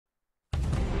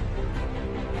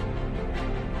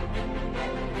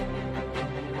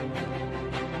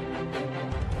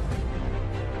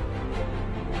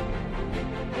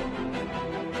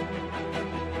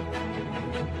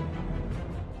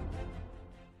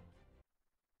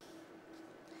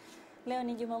Leo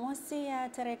ni Jumamosi ya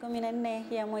tarehe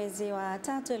 14 ya mwezi wa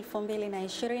 3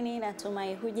 2020.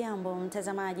 Natumai hujambo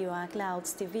mtazamaji wa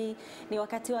Clouds TV. Ni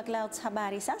wakati wa Clouds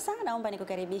habari. Sasa naomba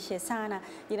nikukaribishe sana.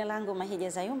 Jina langu Mahija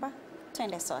Zayumba.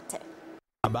 Twende sote.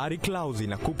 Habari Clouds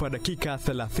inakupa dakika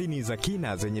 30 za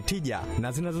kina zenye tija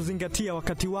na zinazozingatia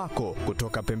wakati wako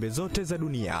kutoka pembe zote za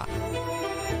dunia.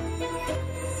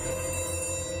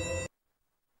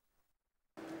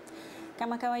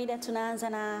 Kama kawaida tunaanza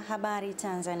na habari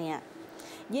Tanzania.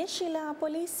 Jeshi la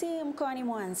polisi mkoani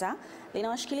Mwanza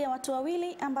linawashikilia watu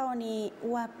wawili ambao ni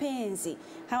wapenzi.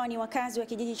 Hawa ni wakazi wa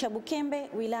kijiji cha Bukembe,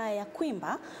 wilaya ya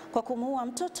Kwimba, kwa kumuua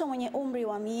mtoto mwenye umri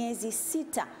wa miezi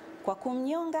 6 kwa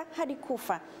kumnyonga hadi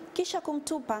kufa kisha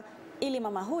kumtupa ili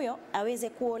mama huyo aweze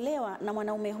kuolewa na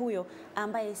mwanaume huyo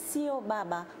ambaye sio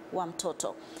baba wa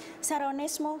mtoto. Sara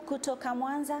Onesmo kutoka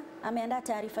Mwanza ameandaa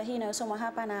taarifa hii inayosomwa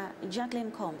hapa na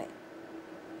Jacqueline Kombe.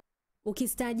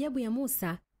 Ukistaajabu ya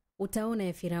Musa, utaona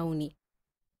ya Firauni.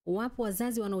 Wapo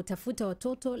wazazi wanaotafuta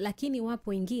watoto, lakini wapo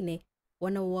wengine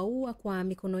wanaowaua kwa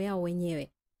mikono yao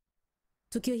wenyewe.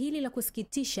 Tukio hili la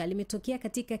kusikitisha limetokea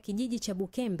katika kijiji cha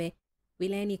Bukembe,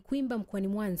 wilayani Kwimba mkoani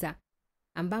Mwanza,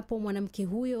 ambapo mwanamke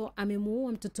huyo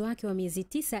amemuua mtoto wake wa miezi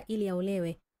 9 ili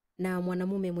aolewe na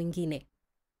mwanamume mwingine.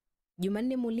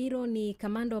 Jumanne Muliro ni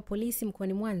kamanda wa polisi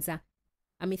mkoani Mwanza,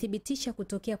 amethibitisha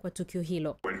kutokea kwa tukio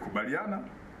hilo. Walikubaliana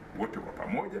wote kwa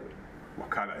pamoja,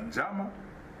 wakala njama,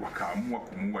 wakaamua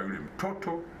kumuua yule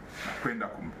mtoto na kwenda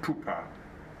kumtupa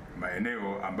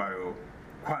maeneo ambayo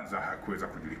kwanza hakuweza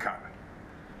kujulikana.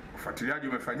 Ufuatiliaji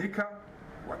umefanyika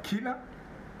wa kina,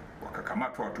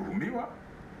 wakakamatwa watuhumiwa,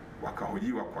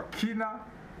 wakahojiwa kwa kina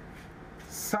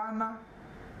sana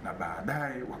na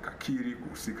baadaye wakakiri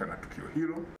kuhusika na tukio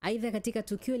hilo. Aidha, katika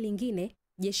tukio lingine,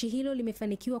 jeshi hilo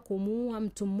limefanikiwa kumuua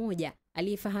mtu mmoja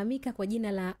aliyefahamika kwa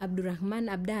jina la Abdurrahman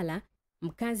Abdalla,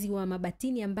 mkazi wa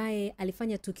Mabatini, ambaye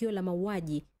alifanya tukio la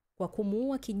mauaji kwa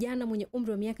kumuua kijana mwenye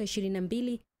umri wa miaka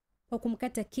 22 kwa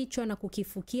kumkata kichwa na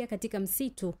kukifukia katika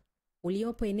msitu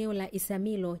uliopo eneo la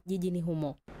Isamilo jijini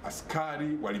humo.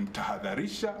 Askari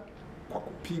walimtahadharisha kwa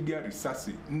kupiga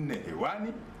risasi 4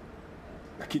 hewani,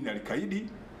 lakini alikaidi,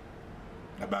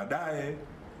 na baadaye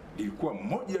ilikuwa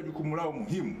mmoja ya jukumu lao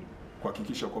muhimu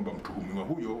kuhakikisha kwamba mtuhumiwa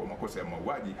huyo wa makosa ya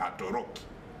mauaji hatoroki.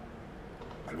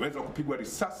 Aliweza kupigwa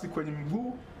risasi kwenye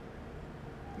mguu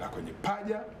na kwenye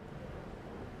paja,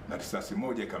 na risasi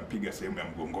moja ikampiga sehemu ya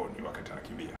mgongoni wakati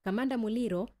anakimbia. Kamanda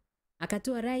Muliro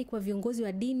akatoa rai kwa viongozi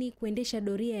wa dini kuendesha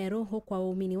doria ya roho kwa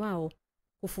waumini wao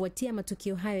kufuatia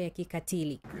matukio hayo ya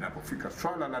kikatili. Inapofika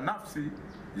swala la nafsi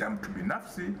ya mtu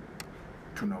binafsi,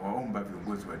 tunawaomba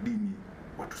viongozi wa dini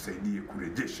watusaidie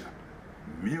kurejesha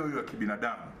mioyo ya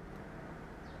kibinadamu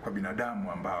kwa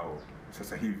binadamu ambao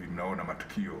sasa hivi mnaona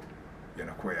matukio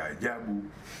yanakuwa ya ajabu,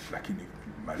 lakini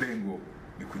malengo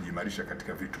ni kujiimarisha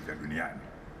katika vitu vya duniani.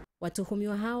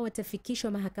 Watuhumiwa hao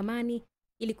watafikishwa mahakamani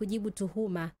ili kujibu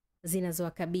tuhuma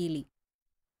zinazowakabili.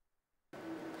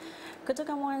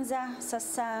 Kutoka Mwanza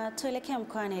sasa tuelekea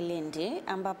mkoani Lindi,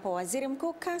 ambapo Waziri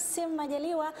Mkuu Kassim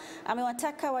Majaliwa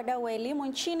amewataka wadau wa elimu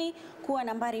nchini kuwa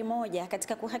nambari 1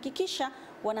 katika kuhakikisha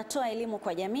wanatoa elimu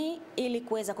kwa jamii ili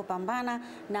kuweza kupambana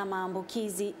na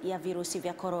maambukizi ya virusi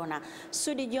vya corona.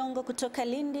 Sudi Jongo kutoka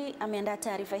Lindi ameandaa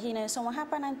taarifa hii inayosomwa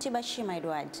hapa na Ntibashima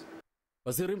Edward.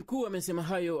 Waziri Mkuu amesema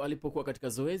hayo alipokuwa katika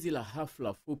zoezi la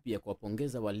hafla fupi ya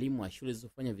kuwapongeza walimu wa shule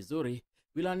zilizofanya vizuri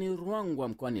wilayani Ruangwa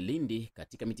mkoani Lindi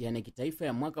katika mitihani ya kitaifa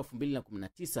ya mwaka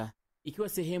 2019, ikiwa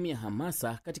sehemu ya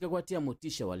hamasa katika kuwatia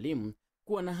motisha walimu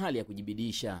kuwa na hali ya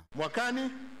kujibidisha. Mwakani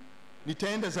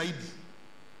nitaenda zaidi.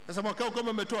 Sasa mwakao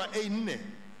kama umetoa A4,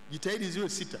 jitahidi ziwe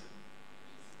 6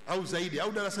 au zaidi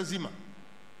au darasa zima.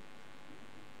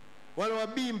 Wale wa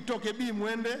B mtoke B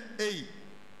muende A.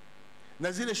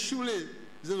 Na zile shule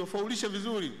zilizofaulisha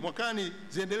vizuri mwakani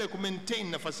ziendelee ku-maintain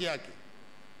nafasi yake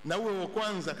na uwe wa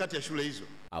kwanza kati ya shule hizo.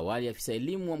 Awali afisa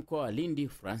elimu wa mkoa wa Lindi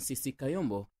Francis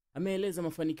Kayombo ameeleza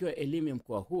mafanikio ya elimu ya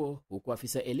mkoa huo, huku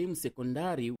afisa elimu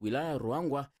sekondari wilaya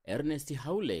Ruangwa Ernest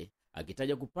Haule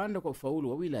akitaja kupanda kwa ufaulu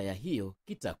wa wilaya hiyo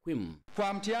kitakwimu.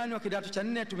 Kwa mtihani wa kidato cha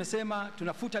 4 tumesema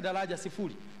tunafuta daraja 0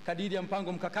 kadiri ya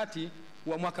mpango mkakati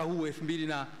wa mwaka huu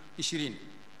 2020.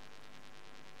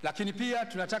 Lakini pia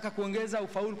tunataka kuongeza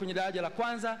ufaulu kwenye daraja la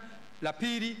kwanza, la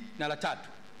pili na la 3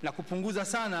 na kupunguza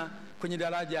sana kwenye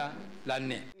daraja la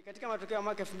 4. Katika matokeo ya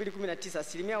mwaka 2019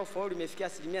 asilimia ya ufaulu imefikia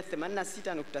asilimia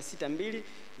 86.62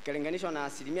 ikilinganishwa na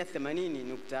asilimia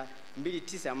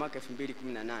 80.29 ya mwaka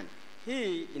 2018.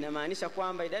 Hii inamaanisha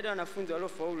kwamba idadi ya wanafunzi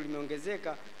waliofaulu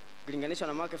limeongezeka ukilinganishwa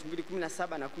na mwaka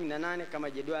 2017 na 18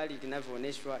 kama jedwali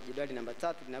linavyoonyeshwa, jedwali namba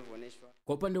 3 linavyoonyeshwa.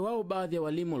 Kwa upande wao, baadhi ya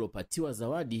walimu waliopatiwa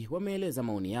zawadi wameeleza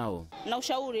maoni yao. Na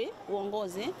ushauri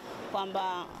uongozi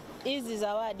kwamba hizi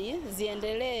zawadi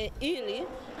ziendelee ili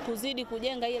kuzidi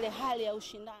kujenga ile hali ya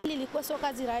ushindani. Ilikuwa sio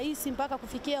kazi rahisi mpaka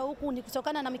kufikia huku, ni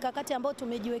kutokana na mikakati ambayo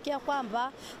tumejiwekea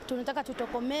kwamba tunataka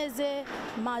tutokomeze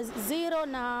maziro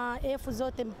na F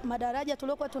zote. Madaraja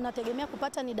tuliokuwa tunategemea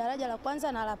kupata ni daraja la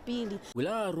kwanza na la pili.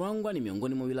 Wilaya ya Ruangwa ni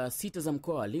miongoni mwa wilaya 6 za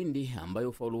mkoa wa Lindi ambayo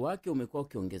ufaulu wake umekuwa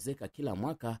ukiongezeka kila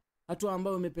mwaka, hatua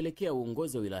ambayo imepelekea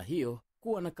uongozi wa wilaya hiyo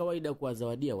kuwa na kawaida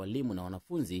kuwazawadia walimu na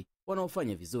wanafunzi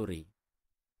wanaofanya vizuri.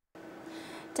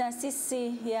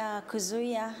 Taasisi ya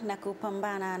kuzuia na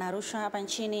kupambana na rushwa hapa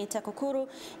nchini TAKUKURU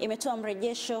imetoa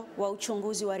mrejesho wa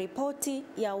uchunguzi wa ripoti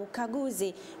ya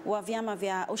ukaguzi wa vyama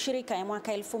vya ushirika ya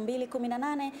mwaka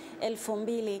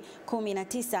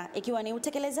 2018-2019 ikiwa ni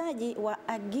utekelezaji wa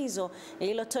agizo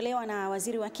lililotolewa na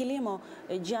Waziri wa Kilimo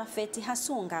Japhet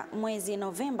Hasunga mwezi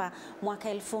Novemba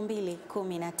mwaka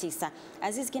 2019.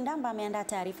 Aziz Kindamba ameandaa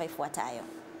taarifa ifuatayo.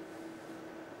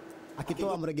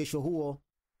 Akitoa mrejesho huo,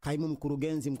 Kaimu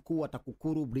mkurugenzi mkuu wa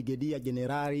TAKUKURU Brigedia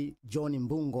Jenerali John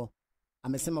Mbungo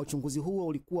amesema uchunguzi huo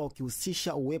ulikuwa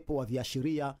ukihusisha uwepo wa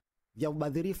viashiria vya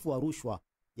ubadhirifu wa rushwa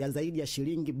ya zaidi ya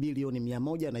shilingi bilioni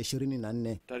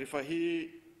 124. Taarifa hii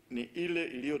ni ile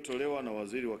iliyotolewa na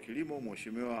Waziri wa Kilimo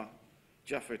Mheshimiwa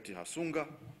Japhet Hasunga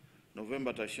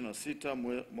Novemba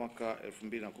 26 mwaka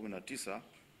 2019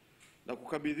 na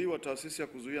kukabidhiwa Taasisi ya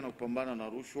kuzuia na kupambana na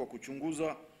rushwa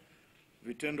kuchunguza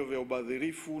vitendo vya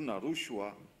ubadhirifu na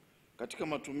rushwa katika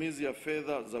matumizi ya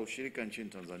fedha za ushirika nchini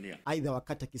Tanzania. Aidha,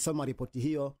 wakati akisoma ripoti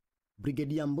hiyo,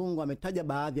 Brigedia Mbungo ametaja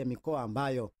baadhi ya mikoa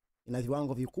ambayo ina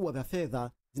viwango vikubwa vya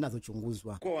fedha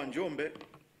zinazochunguzwa. Mkoa wa Njombe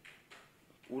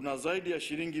una zaidi ya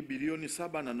shilingi bilioni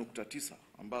 7.9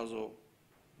 ambazo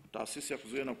Taasisi ya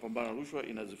kuzuia na kupambana na rushwa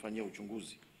inazifanyia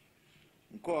uchunguzi.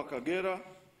 Mkoa wa Kagera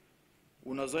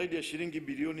una zaidi ya shilingi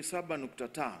bilioni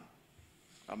 7.5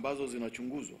 ambazo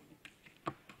zinachunguzwa.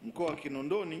 Mkoa wa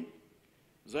Kinondoni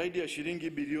zaidi ya shilingi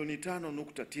bilioni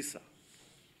 5.9.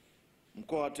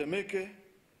 Mkoa wa Temeke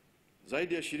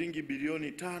zaidi ya shilingi bilioni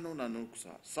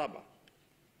 5.7.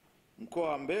 Mkoa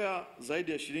wa Mbeya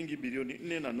zaidi ya shilingi bilioni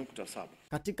 4.7.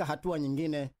 Katika hatua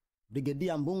nyingine,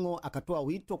 Brigedia Mbungo akatoa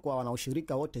wito kwa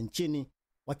wanaoshirika wote nchini,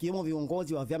 wakiwemo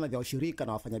viongozi wa vyama vya ushirika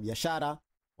na wafanyabiashara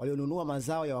walionunua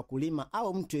mazao ya wakulima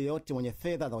au mtu yeyote mwenye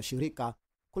fedha za ushirika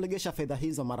kurejesha fedha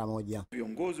hizo mara moja.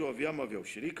 Viongozi wa vyama vya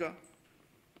ushirika,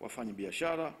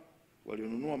 wafanyabiashara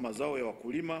walionunua mazao ya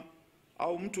wakulima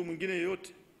au mtu mwingine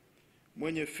yeyote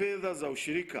mwenye fedha za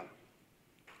ushirika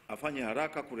afanye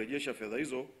haraka kurejesha fedha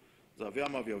hizo za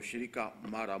vyama vya ushirika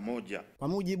mara moja. Kwa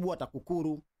mujibu wa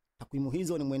TAKUKURU, takwimu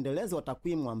hizo ni mwendelezo wa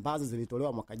takwimu ambazo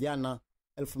zilitolewa mwaka jana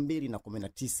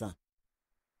 2019.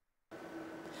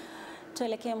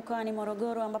 Tuelekee mkoani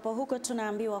Morogoro ambapo huko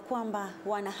tunaambiwa kwamba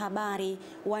wanahabari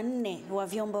 4 wa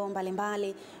vyombo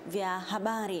mbalimbali vya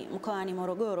habari mkoani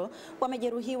Morogoro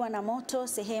wamejeruhiwa na moto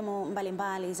sehemu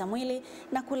mbalimbali za mwili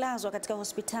na kulazwa katika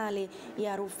hospitali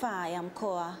ya rufaa ya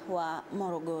mkoa wa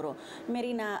Morogoro.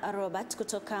 Merina Robert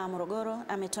kutoka Morogoro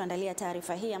ametuandalia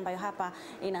taarifa hii ambayo hapa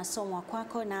inasomwa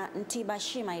kwako na Ntiba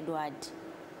Shima Edward.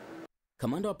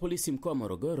 Kamanda wa polisi mkoa wa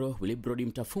Morogoro Willibrod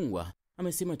Mtafungwa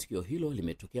amesema tukio hilo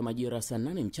limetokea majira saa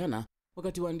 8 mchana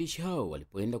wakati waandishi hao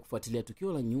walipoenda kufuatilia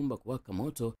tukio la nyumba kuwaka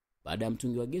moto baada ya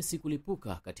mtungi wa gesi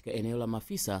kulipuka katika eneo la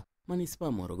Mafisa,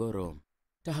 manispaa Morogoro.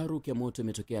 Taharuki ya moto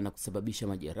imetokea na kusababisha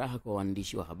majeraha kwa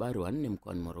waandishi wa habari 4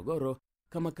 mkoani Morogoro,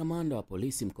 kama kamanda wa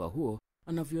polisi mkoa huo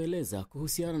anavyoeleza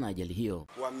kuhusiana na ajali hiyo.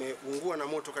 Wameungua na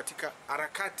moto katika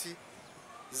harakati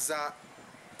za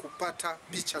kupata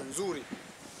picha nzuri,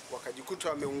 wakajikuta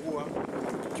wameungua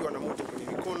tukiwa na moto kwenye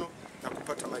mikono na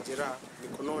kupata majeraha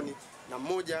mikononi, na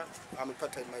mmoja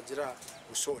amepata majeraha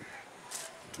usoni.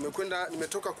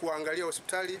 Nimetoka kuangalia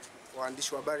hospitali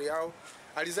waandishi wa habari hao,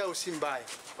 hali zao si mbaya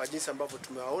kwa jinsi ambavyo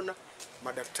tumewaona.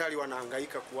 Madaktari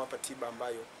wanahangaika kuwapa tiba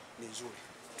ambayo ni nzuri.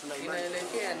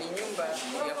 Inaelekea ni nyumba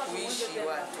ya kuishi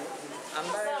watu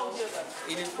ambayo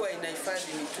ilikuwa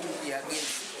inahifadhi mitungi ya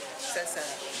gesi. Sasa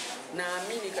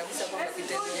naamini kabisa kwamba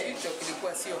kitendo hicho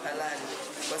kilikuwa sio halali,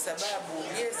 kwa sababu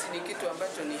gesi ni kitu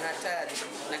ambacho ni hatari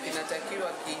na kinatakiwa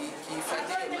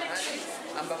kihifadhiwe mahali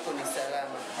ambapo ni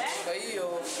salama. Kwa hiyo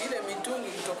ile mitungi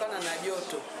kutokana na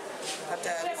joto, hata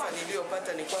taarifa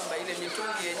niliyopata ni kwamba ile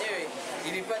mitungi yenyewe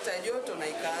ilipata joto na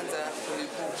ikaanza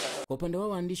kulipuka. Kwa upande wao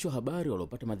waandishi wa habari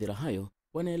waliopata madhara hayo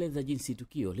wanaeleza jinsi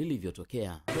tukio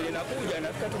lilivyotokea. Nakuja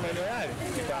nafika tu maeneo yale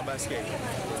kwa basketi.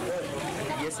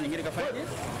 Gesi nyingine kafanyaje?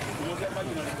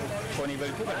 Kwa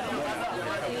nilipokuwa nikamwona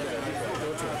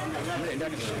mtoto mle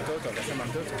ndani, mtoto akasema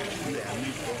mtoto mle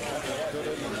hamiko,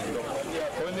 mtoto ndio.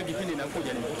 Kwa hiyo kipindi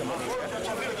nakuja nimekuta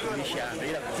moto umeshaanza,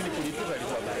 ila kipindi kulipuka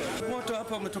ilikuwa bado. Moto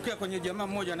hapa umetokea kwenye jamaa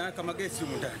mmoja anaweka magesi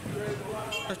huko ndani.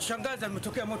 Tutashangaza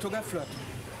umetokea moto ghafla tu.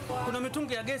 Kuna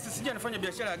mitungi ya gesi, sija anafanya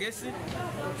biashara ya gesi.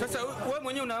 Sasa wewe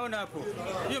mwenyewe unaona hapo.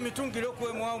 Hiyo mitungi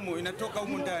iliyokuwemo humo inatoka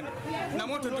humo ndani. Na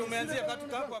moto ndio umeanzia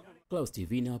katika hapo hapo. Clouds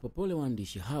TV na wapopole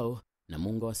waandishi hao, na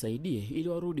Mungu awasaidie ili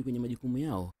warudi kwenye majukumu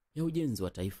yao ya ujenzi wa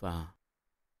taifa.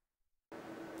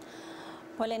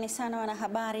 Poleni sana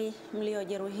wanahabari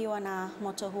mliojeruhiwa na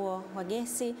moto huo wa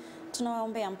gesi.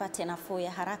 Tunawaombea mpate nafuu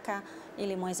ya haraka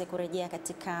ili muweze kurejea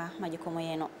katika majukumu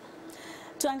yenu.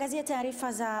 Tuangazie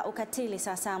taarifa za ukatili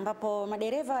sasa, ambapo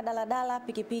madereva wa daladala,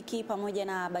 pikipiki pamoja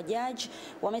na bajaji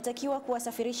wametakiwa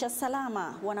kuwasafirisha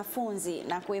salama wanafunzi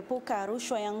na kuepuka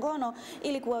rushwa ya ngono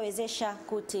ili kuwawezesha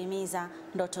kutimiza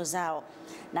ndoto zao.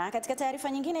 Na katika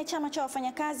taarifa nyingine, chama cha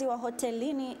wafanyakazi wa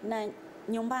hotelini na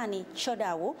nyumbani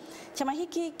HABARI, chama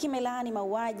hiki kimelaani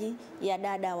mauaji ya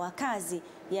dada wa kazi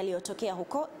yaliyotokea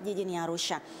huko jijini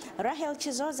Arusha. Rahel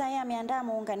Chizoza yeye ameandaa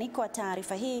muunganiko wa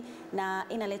taarifa hii na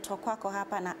inaletwa kwako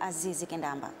hapa na Azizi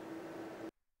Kendamba.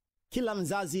 Kila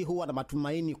mzazi huwa na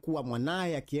matumaini kuwa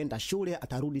mwanae akienda shule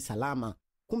atarudi salama.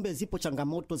 Kumbe zipo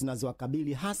changamoto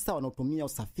zinazowakabili hasa wanaotumia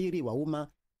usafiri wa umma,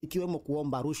 ikiwemo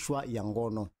kuomba rushwa ya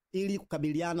ngono. Ili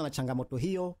kukabiliana na changamoto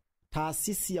hiyo,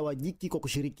 taasisi ya Wajiki kwa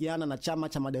kushirikiana na chama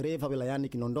cha madereva wilayani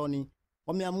Kinondoni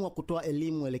wameamua kutoa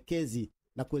elimu elekezi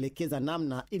na kuelekeza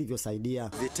namna ilivyosaidia.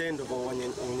 Vitendo vya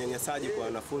unyanyasaji kwa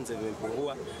wanafunzi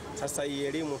vimepungua. Sasa hii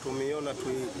elimu tumeiona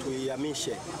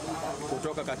tuihamishe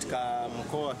kutoka katika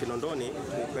mkoa wa Kinondoni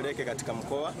tupeleke katika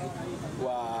mkoa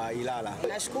wa Ilala.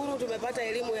 Nashukuru tumepata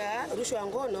elimu ya rushwa ya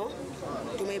ngono,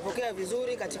 tumeipokea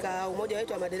vizuri katika umoja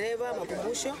wetu wa madereva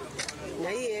makumbusho. Na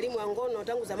hii elimu ya ngono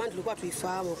tangu zamani tulikuwa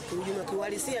tuifahamu.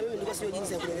 Kiuhalisia mimi nilikuwa sio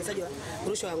jinsi ya unyanyasaji wa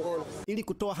rushwa ya ngono. Ili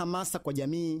kutoa hamasa kwa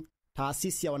jamii,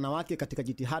 taasisi ya wanawake katika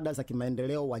jitihada za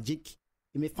kimaendeleo Wajiki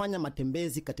imefanya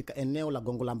matembezi katika eneo la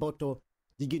Gongo la Mboto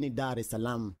jijini Dar es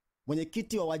Salaam.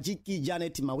 Mwenyekiti wa Wajiki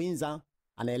Janet Mawinza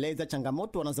anaeleza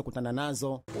changamoto wanazokutana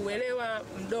nazo. Uelewa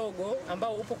mdogo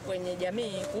ambao upo kwenye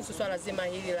jamii kuhusu swala zima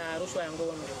hili la rushwa ya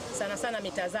ngono. Sana sana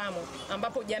mitazamo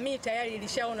ambapo jamii tayari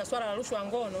ilishaona swala la rushwa ya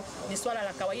ngono ni swala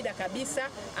la kawaida kabisa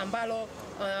ambalo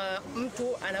mtu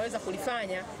anaweza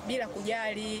kulifanya bila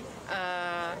kujali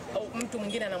mtu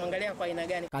mwingine anamwangalia kwa aina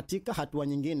gani. Katika hatua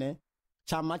nyingine,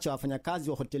 chama cha wafanyakazi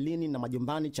wa hotelini na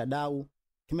majumbani cha AJABU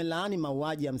kimelaani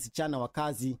mauaji ya msichana wa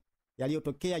kazi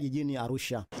yaliyotokea jijini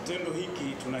Arusha. Kitendo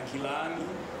hiki tunakilaani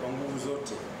kwa nguvu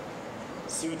zote.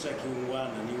 Sio cha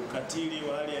kiungwana, ni ukatili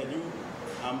wa hali ya juu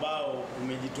ambao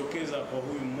umejitokeza kwa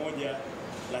huyu mmoja,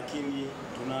 lakini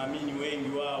tunaamini wengi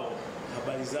wao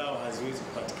habari zao haziwezi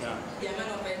kupatikana.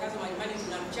 Jamani, wafanyakazi wa nyumbani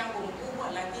tuna mchango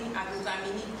mkubwa, lakini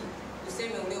hatuthaminiki.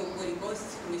 Tuseme ule ukweli,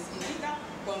 bosi, tumesikitika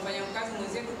kwa mfanyakazi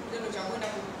mwenzetu kitendo cha kwenda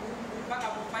mpaka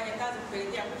kufanya kazi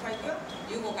kupelekea kufa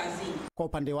yuko kazini. Kwa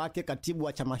upande wake, katibu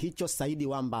wa chama hicho Saidi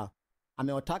Wamba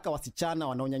amewataka wasichana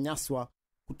wanaonyanyaswa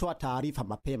kutoa taarifa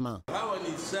mapema. Hawa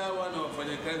ni sawa na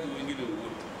wafanyakazi wengine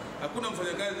wote. Hakuna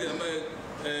mfanyakazi ambaye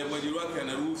mwajiri wake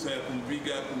ana ruhusa ya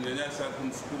kumpiga, kumnyanyasa,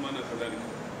 kumsukuma na kadhalika.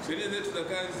 Sheria zetu za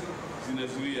kazi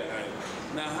zinazuia hayo.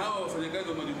 Na hawa wafanyakazi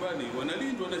wa majumbani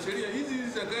wanalindwa na sheria hizi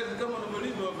za kazi kama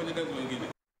wanavyolindwa wafanyakazi wengine.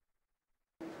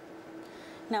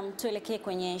 Na tuelekee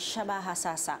kwenye shabaha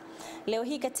sasa. Leo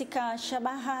hii katika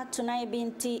shabaha tunaye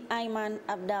binti Aiman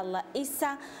Abdallah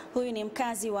Isa. Huyu ni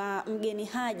mkazi wa Mgeni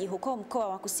Haji huko mkoa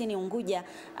wa Kusini Unguja,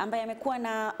 ambaye amekuwa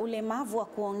na ulemavu wa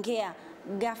kuongea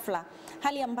ghafla,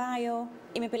 hali ambayo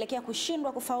imepelekea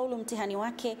kushindwa kufaulu mtihani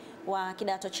wake wa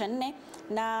kidato cha 4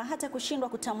 na hata kushindwa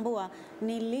kutambua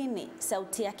ni lini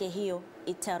sauti yake hiyo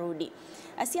itarudi.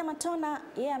 Asia Matona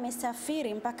yeye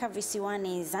amesafiri mpaka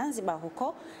visiwani Zanzibar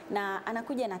huko na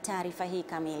anakuja na taarifa hii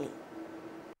kamili.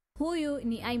 Huyu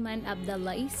ni Aiman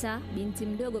Abdallah Isa, binti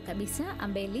mdogo kabisa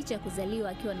ambaye licha ya kuzaliwa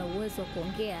akiwa na uwezo wa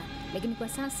kuongea, lakini kwa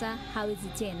sasa hawezi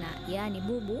tena, yaani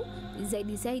bubu.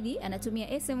 Zaidi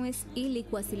anatumia SMS ili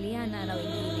kuwasiliana na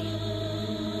wengine.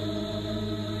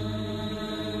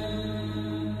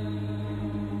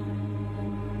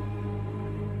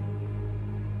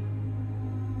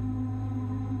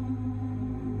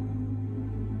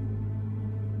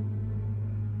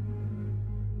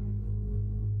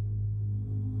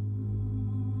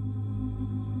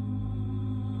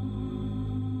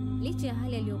 Licha ya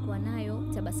hali aliyokuwa nayo,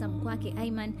 tabasamu kwake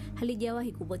Aiman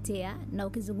halijawahi kupotea, na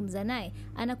ukizungumza naye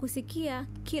anakusikia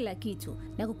kila kitu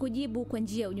na kukujibu kwa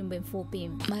njia ya ujumbe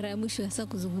mfupi. Mara ya mwisho hasa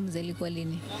kuzungumza ilikuwa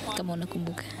lini, kama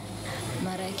unakumbuka?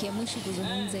 Mara yake ya mwisho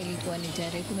kuzungumza ilikuwa ni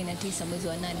tarehe 19 mwezi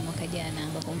wa 8 mwaka jana,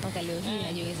 ambapo mpaka leo hii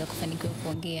hajaweza kufanikiwa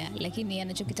kuongea, lakini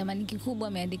anachokitamani kikubwa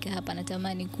ameandika hapa,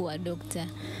 anatamani kuwa dokta.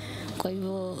 Kwa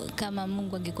hivyo kama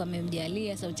Mungu angekuwa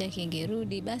amemjalia sauti yake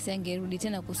ingerudi, basi angerudi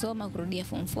tena kusoma, kurudia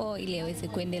form 4 ili aweze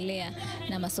kuendelea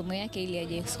na masomo yake ili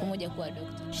aje siku moja kuwa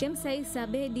dokta. Shemsa Isa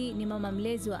Bedi ni mama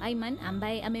mlezi wa Aiman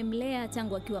ambaye amemlea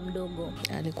tangu akiwa mdogo.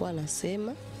 Alikuwa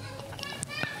anasema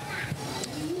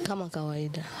kama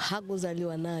kawaida,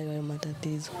 hakuzaliwa nayo hayo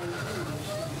matatizo.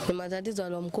 Ni matatizo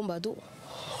aliyomkumba tu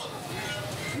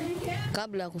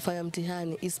kabla ya kufanya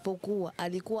mtihani, isipokuwa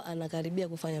alikuwa anakaribia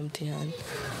kufanya mtihani.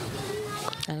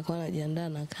 Alikuwa anajiandaa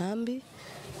na kambi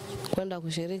kwenda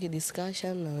kushiriki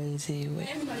discussion na wenziwe.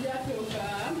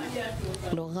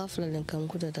 Ndo ghafla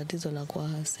nikamkuta tatizo la kwa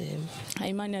hasemi.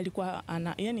 Imani alikuwa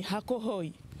yani hako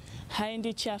hoi,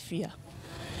 haendi chafia.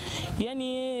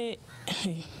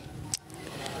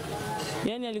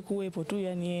 Yani alikuwepo tu,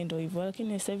 yani ndio hivyo,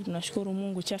 lakini sasa hivi tunashukuru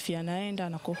Mungu, chafia anaenda,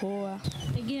 anakohoa.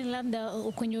 Pengine labda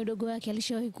kwenye udogo wake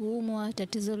alishawahi kuumwa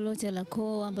tatizo lolote la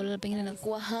koo ambalo pengine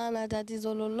anakuwa hana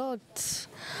tatizo lolote.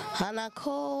 Hana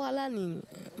koo wala nini,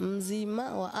 mzima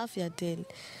wa afya tele.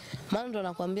 Maana ndo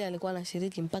nakwambia alikuwa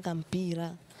anashiriki mpaka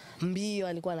mpira. Mbio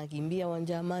alikuwa anakimbia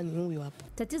uwanjani huyo hapo.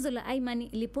 Tatizo la Aiman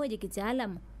lipoje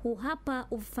kitaalamu? Huu hapa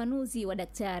ufafanuzi wa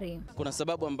daktari. Kuna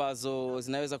sababu ambazo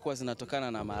zinaweza kuwa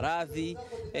zinatokana na maradhi,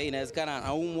 inawezekana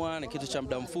anaumwa na kitu cha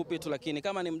muda mfupi tu, lakini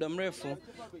kama ni muda mrefu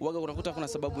huaga unakuta kuna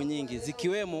sababu nyingi,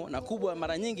 zikiwemo na kubwa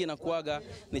mara nyingi inakuaga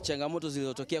ni changamoto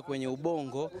zilizotokea kwenye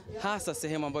ubongo, hasa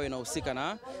sehemu ambayo inahusika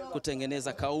na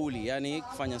kutengeneza kauli, yani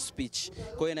kufanya speech.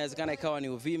 Kwa hiyo inawezekana ikawa ni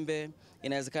uvimbe,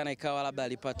 inawezekana ikawa labda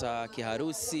alipata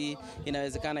kiharusi,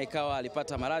 inawezekana ikawa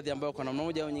alipata maradhi ambayo kwa namna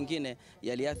moja au nyingine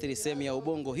yaliathiri sehemu ya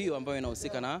ubongo hiyo ambayo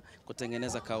inahusika na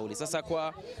kutengeneza kauli. Sasa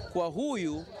kwa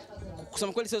huyu,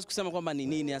 kusema kweli siwezi kusema kwamba ni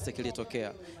nini hasa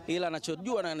kilitokea, ila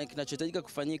anachojua na kinachohitajika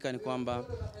kufanyika ni kwamba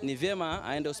ni vyema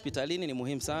aende hospitalini, ni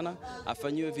muhimu sana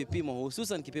afanyiwe vipimo,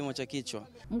 hususan kipimo cha kichwa.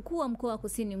 Mkuu wa mkoa wa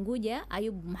Kusini Unguja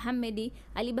Ayubu Muhammadi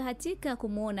alibahatika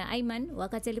kumuona Aiman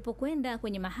wakati alipokwenda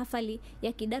kwenye mahafali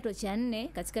ya kidato cha 4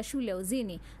 katika shule ya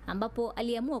Uzini, ambapo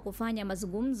aliamua kufanya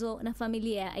mazungumzo na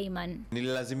familia ya Aiman.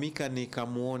 Nililazimika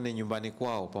nikamuone nyumbani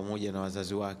kwao pamoja na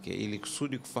wazazi wake ili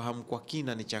kusudi kufahamu kwa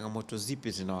kina ni changamoto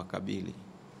zipi zinawakabili.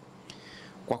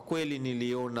 Kwa kweli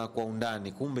niliona kwa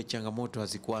undani kumbe changamoto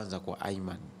hazikuanza kwa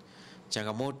Aiman.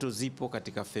 Changamoto zipo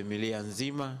katika familia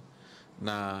nzima,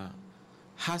 na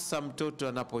hasa mtoto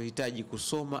anapohitaji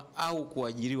kusoma au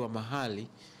kuajiriwa mahali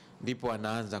ndipo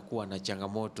anaanza kuwa na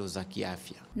changamoto za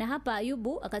kiafya. Na hapa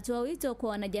Ayubu akatoa wito kwa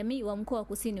wanajamii wa mkoa wa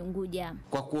Kusini Unguja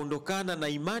kwa kuondokana na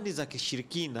imani za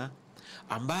kishirikina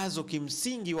ambazo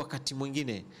kimsingi wakati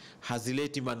mwingine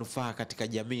hazileti manufaa katika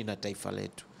jamii na taifa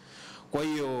letu. Kwa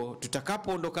hiyo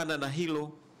tutakapoondokana na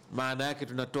hilo, maana yake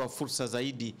tunatoa fursa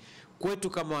zaidi kwetu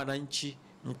kama wananchi,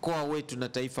 mkoa wetu na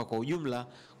taifa kwa ujumla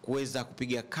kuweza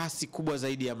kupiga kasi kubwa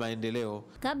zaidi ya maendeleo.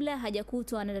 Kabla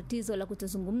hajakutwa na tatizo la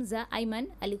kutozungumza, Aiman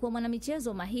alikuwa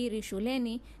mwanamichezo mahiri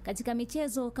shuleni katika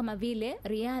michezo kama vile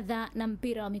riadha na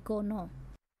mpira wa mikono.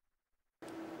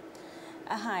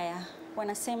 Haya,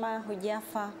 wanasema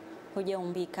hujafa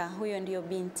hujaumbika. Huyo ndio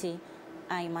binti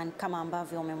Aiman kama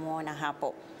ambavyo umemuona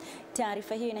hapo.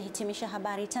 Taarifa hiyo inahitimisha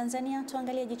habari Tanzania.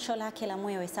 Tuangalie jicho lake la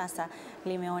mwewe sasa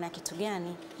limeona kitu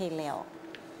gani hii leo.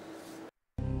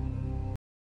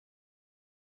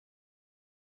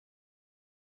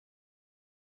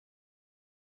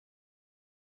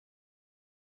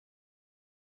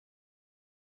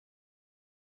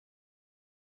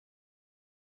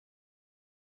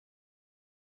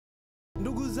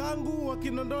 Ndugu zangu wa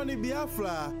Kinondoni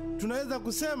Biafra, tunaweza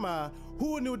kusema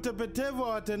huu ni utepetevu wa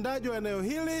watendaji wa eneo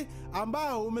hili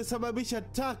ambao umesababisha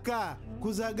taka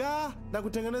kuzagaa na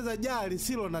kutengeneza jaa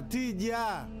lisilo na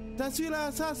tija. Taswira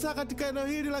ya sasa katika eneo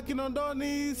hili la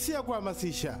Kinondoni si ya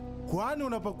kuhamasisha, kwani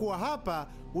unapokuwa hapa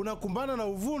unakumbana na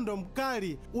uvundo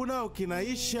mkali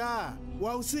unaokinaisha.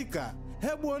 Wahusika,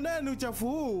 hebu oneni uchafu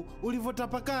huu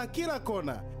ulivyotapakaa kila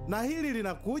kona, na hili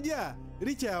linakuja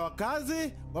licha ya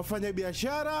wakazi,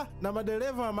 wafanyabiashara na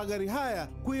madereva wa magari haya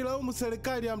kuilaumu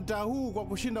serikali ya mtaa huu kwa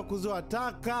kushinda kuzoa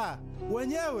taka.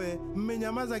 Wenyewe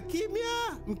mmenyamaza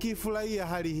kimya mkifurahia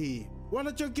hali hii.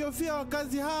 Wanachokiofia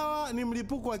wakazi hawa ni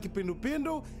mlipuko wa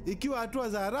kipindupindu ikiwa hatua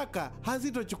za haraka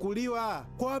hazitochukuliwa.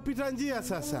 Kwa wapita njia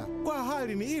sasa, kwa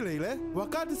hali ni ile ile.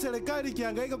 Wakati serikali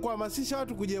ikihangaika kuhamasisha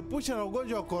watu kujiepusha na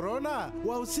ugonjwa wa korona,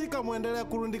 wahusika muendelea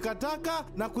kurundika taka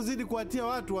na kuzidi kuwatia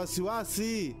watu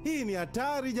wasiwasi. Hii ni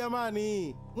hatari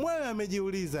jamani. Mwewe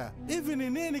amejiuliza, hivi ni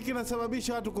nini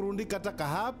kinasababisha watu kurundika taka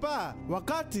hapa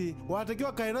wakati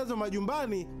wanatakiwa kae nazo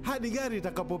majumbani hadi gari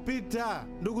itakapopita?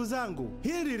 Ndugu zangu,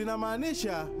 hili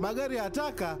linamaanisha magari ya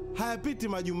taka hayapiti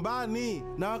majumbani,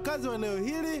 na wakazi wa eneo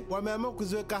hili wameamua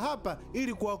kuziweka hapa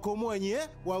ili kuwakomoa nyie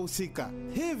wahusika.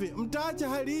 Hivi mtaacha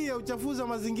hali hii ya uchafuzi wa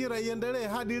mazingira iendelee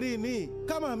hadi lini?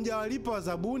 Kama hamjawalipa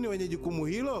wazabuni wenye jukumu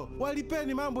hilo,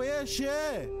 walipeni mambo yeshe.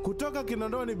 Kutoka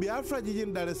Kinondoni Biafra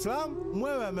jijini Dar es Salaam,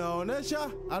 Mwewe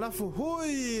amewaonesha, alafu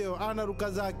huyo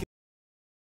anaruka zake.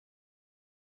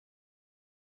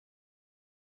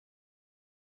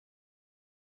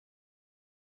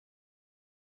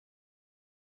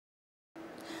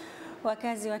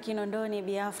 Wakazi wa Kinondoni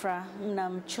Biafra,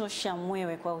 mnamchosha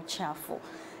Mwewe kwa uchafu.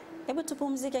 Hebu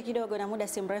tupumzike kidogo, na muda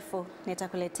si mrefu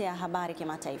nitakuletea habari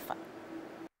kimataifa.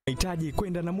 Unahitaji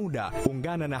kwenda na muda?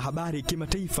 Ungana na habari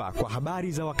kimataifa kwa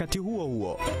habari za wakati huo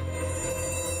huo.